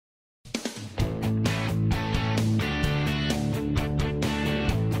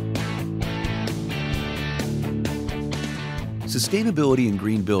Sustainability and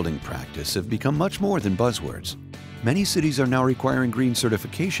green building practice have become much more than buzzwords. Many cities are now requiring green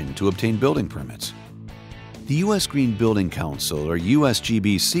certification to obtain building permits. The U.S. Green Building Council, or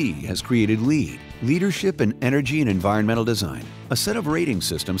USGBC, has created LEED, Leadership in Energy and Environmental Design, a set of rating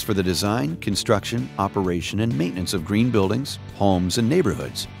systems for the design, construction, operation, and maintenance of green buildings, homes, and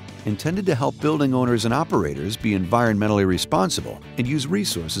neighborhoods, intended to help building owners and operators be environmentally responsible and use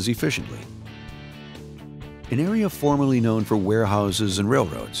resources efficiently. An area formerly known for warehouses and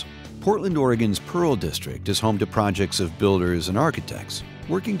railroads, Portland, Oregon's Pearl District is home to projects of builders and architects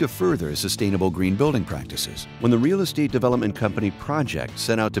working to further sustainable green building practices. When the real estate development company Project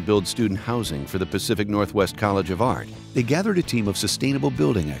set out to build student housing for the Pacific Northwest College of Art, they gathered a team of sustainable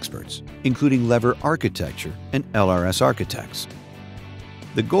building experts, including Lever Architecture and LRS Architects.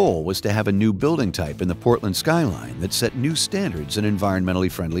 The goal was to have a new building type in the Portland skyline that set new standards in environmentally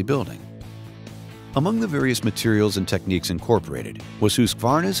friendly building. Among the various materials and techniques incorporated was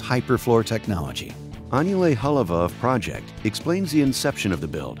Husqvarna's HiPERFLOOR technology. Anile Hulava of Project explains the inception of the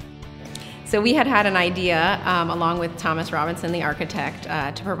build. So we had an idea, along with Thomas Robinson, the architect,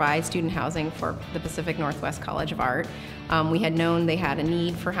 to provide student housing for the Pacific Northwest College of Art. We had known they had a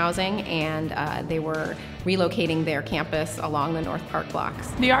need for housing, and they were relocating their campus along the North Park blocks.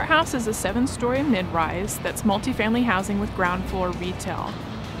 The Art House is a 7-story mid-rise that's multifamily housing with ground floor retail.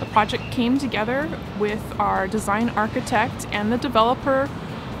 The project came together with our design architect and the developer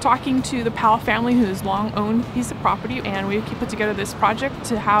talking to the Powell family, who's long owned a piece of property, and we put together this project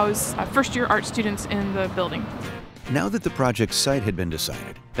to house first-year art students in the building. Now that the project site had been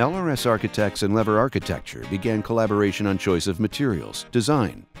decided, LRS Architects and Lever Architecture began collaboration on choice of materials,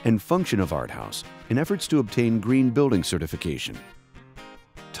 design, and function of Art House in efforts to obtain green building certification.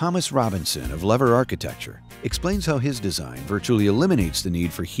 Thomas Robinson of Lever Architecture explains how his design virtually eliminates the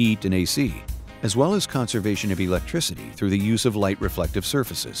need for heat and AC, as well as conservation of electricity through the use of light reflective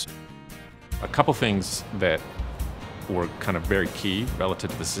surfaces. A couple things that were kind of very key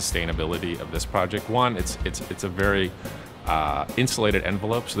relative to the sustainability of this project. One, it's a very insulated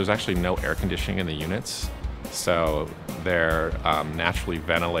envelope, so there's actually no air conditioning in the units. So they're naturally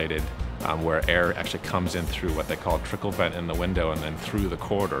ventilated, where air actually comes in through what they call a trickle vent in the window and then through the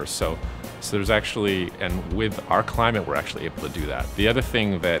corridor. So there's actually, and with our climate, we're actually able to do that. The other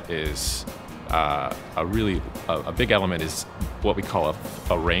thing that is a big element is what we call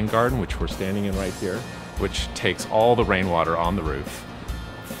a rain garden, which we're standing in right here, which takes all the rainwater on the roof,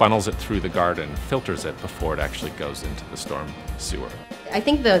 funnels it through the garden, filters it before it actually goes into the storm sewer. I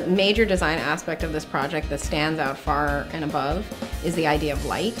think the major design aspect of this project that stands out far and above is the idea of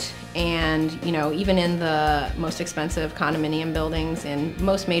light. And even in the most expensive condominium buildings in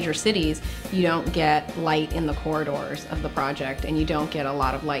most major cities, you don't get light in the corridors of the project, and you don't get a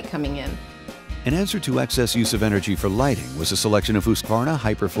lot of light coming in. An answer to excess use of energy for lighting was a selection of Husqvarna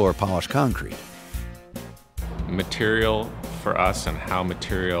HiPERFLOOR polished concrete. Material for us and how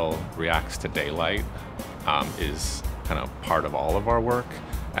material reacts to daylight is kind of part of all of our work.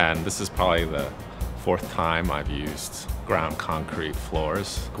 And this is probably the 4th time I've used ground concrete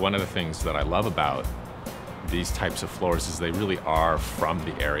floors. One of the things that I love about these types of floors is they really are from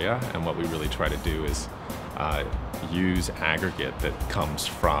the area, and what we really try to do is use aggregate that comes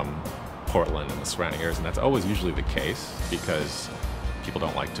from Portland and the surrounding areas, and that's always usually the case because people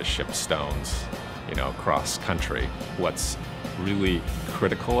don't like to ship stones, across country. What's really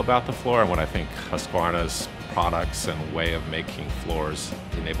critical about the floor, and what I think Husqvarna's products and way of making floors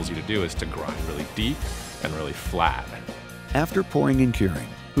enables you to do, is to grind really deep and really flat. After pouring and curing,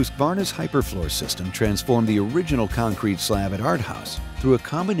 Husqvarna's HiPERFLOOR system transformed the original concrete slab at Art House through a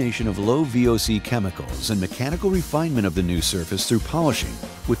combination of low VOC chemicals and mechanical refinement of the new surface through polishing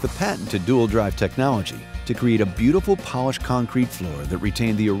with the patented dual drive technology to create a beautiful polished concrete floor that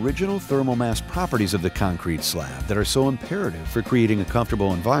retained the original thermal mass properties of the concrete slab that are so imperative for creating a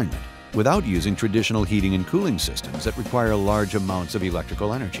comfortable environment without using traditional heating and cooling systems that require large amounts of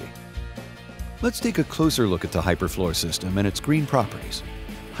electrical energy. Let's take a closer look at the HiPERFLOOR system and its green properties.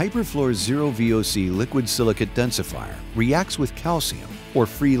 HiPERFLOOR's zero VOC liquid silicate densifier reacts with calcium or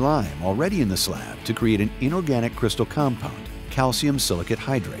free lime already in the slab to create an inorganic crystal compound, calcium silicate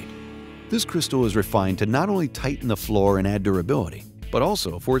hydrate. This crystal is refined to not only tighten the floor and add durability, but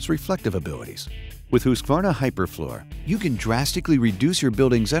also for its reflective abilities. With Husqvarna HiPERFLOOR, you can drastically reduce your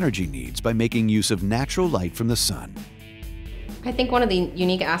building's energy needs by making use of natural light from the sun. I think one of the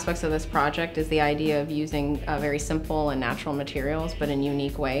unique aspects of this project is the idea of using very simple and natural materials, but in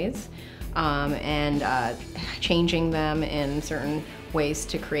unique ways, and changing them in certain ways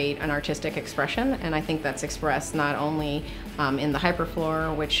to create an artistic expression, and I think that's expressed not only in the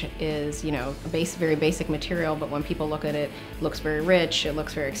HiPERFLOOR, which is, you know, a very basic material, but when people look at it, it looks very rich, it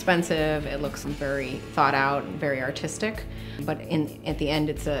looks very expensive, it looks very thought out, very artistic. But at the end,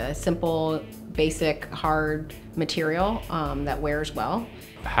 it's a simple, basic, hard material that wears well.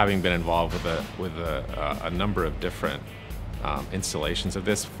 Having been involved with a number of different installations of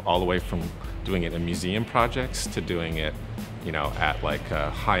this, all the way from doing it in museum projects to doing it, you know, at like a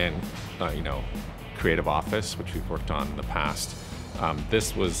high-end, you know, creative office, which we've worked on in the past.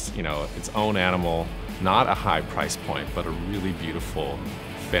 This was, you know, its own animal, not a high price point, but a really beautiful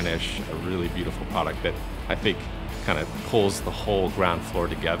finish, a really beautiful product that I think kind of pulls the whole ground floor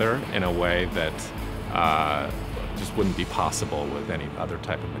together in a way that just wouldn't be possible with any other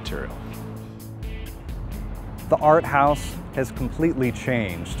type of material. The art house has completely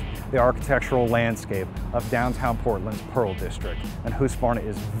changed the architectural landscape of downtown Portland's Pearl District, and Husqvarna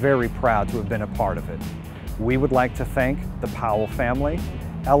is very proud to have been a part of it. We would like to thank the Powell family,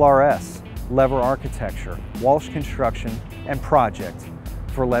 LRS, Lever Architecture, Walsh Construction, and Project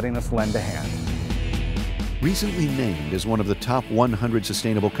for letting us lend a hand. Recently named as one of the top 100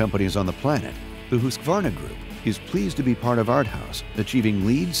 sustainable companies on the planet, the Husqvarna Group is pleased to be part of Art House, achieving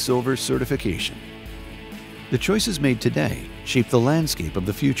LEED Silver certification. The choices made today shape the landscape of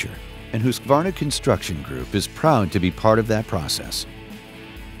the future, and Husqvarna Construction Group is proud to be part of that process.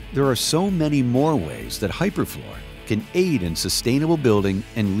 There are so many more ways that HiPERFLOOR can aid in sustainable building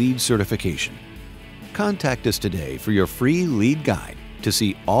and LEED certification. Contact us today for your free LEED guide to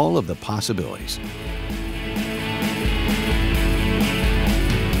see all of the possibilities.